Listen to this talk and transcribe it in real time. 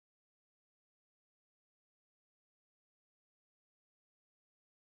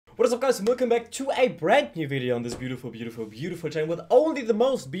What is up, guys, and welcome back to a brand new video on this beautiful channel with only the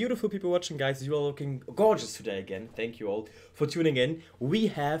most beautiful people watching, guys. You are looking gorgeous today again. Thank you all for tuning in. We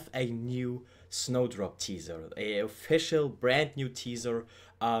have a new Snowdrop teaser, a official brand new teaser,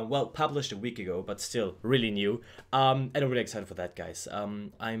 well, published a week ago, but still really new, and I'm really excited for that, guys.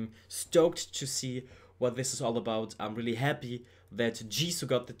 I'm stoked to see what this is all about. I'm really happy that Jisoo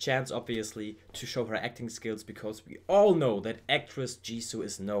got the chance, obviously, to show her acting skills, because we all know that actress Jisoo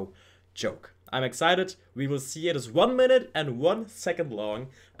is no joke. I'm excited. We will see it. It's 1 minute and 1 second long.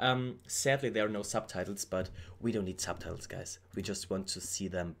 Sadly, there are no subtitles, but we don't need subtitles, guys. We just want to see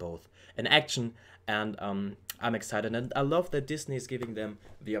them both in action, and I'm excited, and I love that Disney is giving them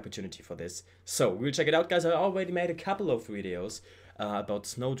the opportunity for this. So we'll check it out, guys. I already made a couple of videos about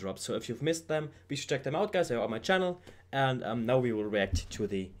Snowdrop, so if you've missed them, be sure to check them out, guys. They're on my channel, and now we will react to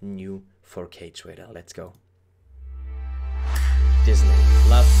the new 4K trailer. Let's go. Disney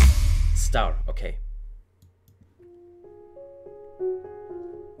love star. Okay,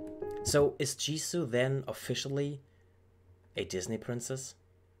 so is Jisoo then officially a Disney princess?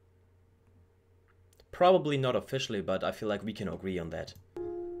 Probably not officially, but I feel like we can agree on that.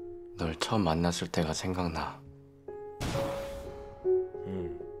 널 처음 만났을 때가 생각나.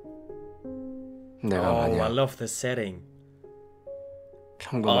 내가 I 만약 love the setting.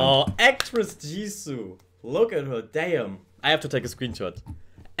 평범한 Oh, actress Jisoo. Look at her. Damn. I have to take a screenshot.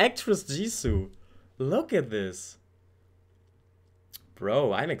 Actress Jisoo. Look at this.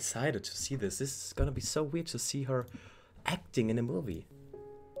 Bro, I'm excited to see this. This is gonna be so weird to see her acting in a movie.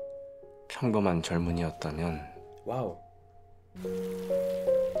 평범한 젊은이였다면 Wow.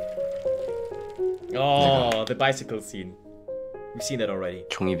 Oh, the bicycle scene. We've seen that already.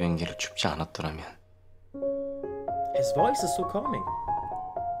 종이 비행기로 춥지 않았더라면 His voice is so calming.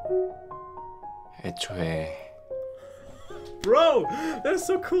 애초에 Bro, that is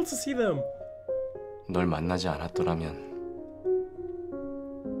so cool to see them. 널 만나지 않았더라면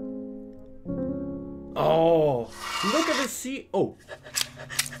Oh, look at the sea. Oh.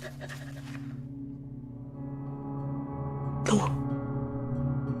 너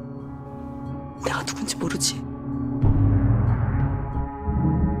내가 누군지 모르지?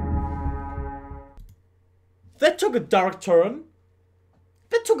 That took a dark turn.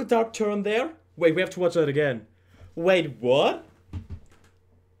 That took a dark turn there. Wait, we have to watch that again. Wait, what?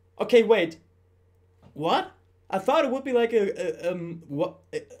 Okay, wait. What? I thought it would be like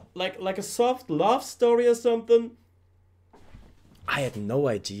like a soft love story or something. I had no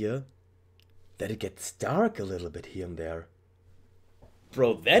idea that it gets dark a little bit here and there.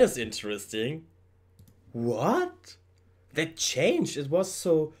 Bro, that is interesting. What? That changed. It was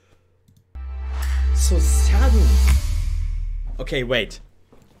so sudden. Okay, wait.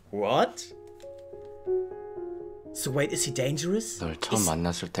 What? So wait, is he dangerous? 널 처음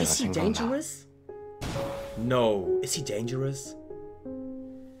만났을 때가 Is he 생각나. dangerous? No. Is he dangerous?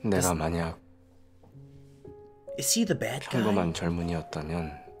 내가 만약 Is he the bad guy? 평범한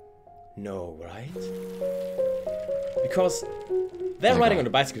젊은이였다면 No, right? Because they're riding on a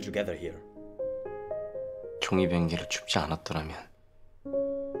bicycle together here. 종이 비행기로 춥지 않았더라면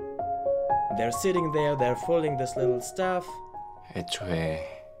They're sitting there, they're folding this little stuff. 애초에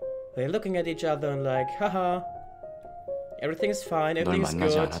They're looking at each other and like, haha. Everything's fine, 널 everything's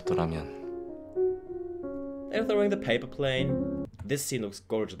만나지 good. 않았더라면 They're throwing the paper plane. This scene looks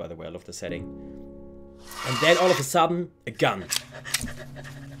gorgeous, by the way. I love the setting. And then all of a sudden, a gun.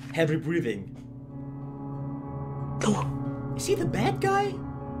 Heavy breathing. 너 Is he the bad guy?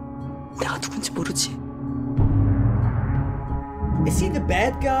 내가 누군지 모르지? Is he the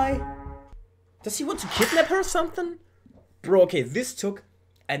bad guy? Does he want to kidnap her or something? Bro, okay, this took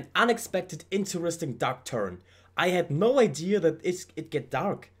an unexpected, interesting dark turn. I had no idea that it get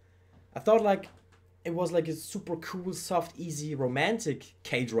dark. I thought like it was like a super cool, soft, easy, romantic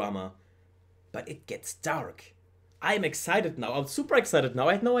K-drama. But it gets dark. I'm excited now. I'm super excited now.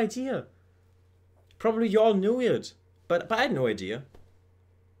 I had no idea. Probably you all knew it. But I had no idea.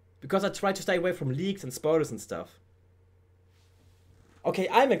 Because I tried to stay away from leaks and spoilers and stuff. Okay,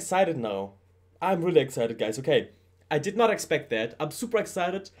 I'm excited now. I'm really excited, guys. Okay, I did not expect that. I'm super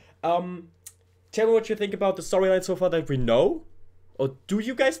excited. Tell me what you think about the storyline so far that we know. Or do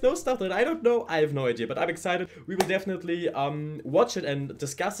you guys know stuff that I don't know? I have no idea, but I'm excited. We will definitely watch it and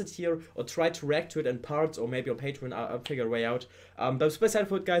discuss it here, or try to react to it in parts, or maybe on Patreon. I'll figure a way out. But I'm super excited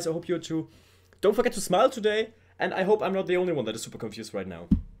for it, guys. I hope you too. Don't forget to smile today, and I hope I'm not the only one that is super confused right now.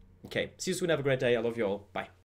 Okay, see you soon. Have a great day. I love you all. Bye.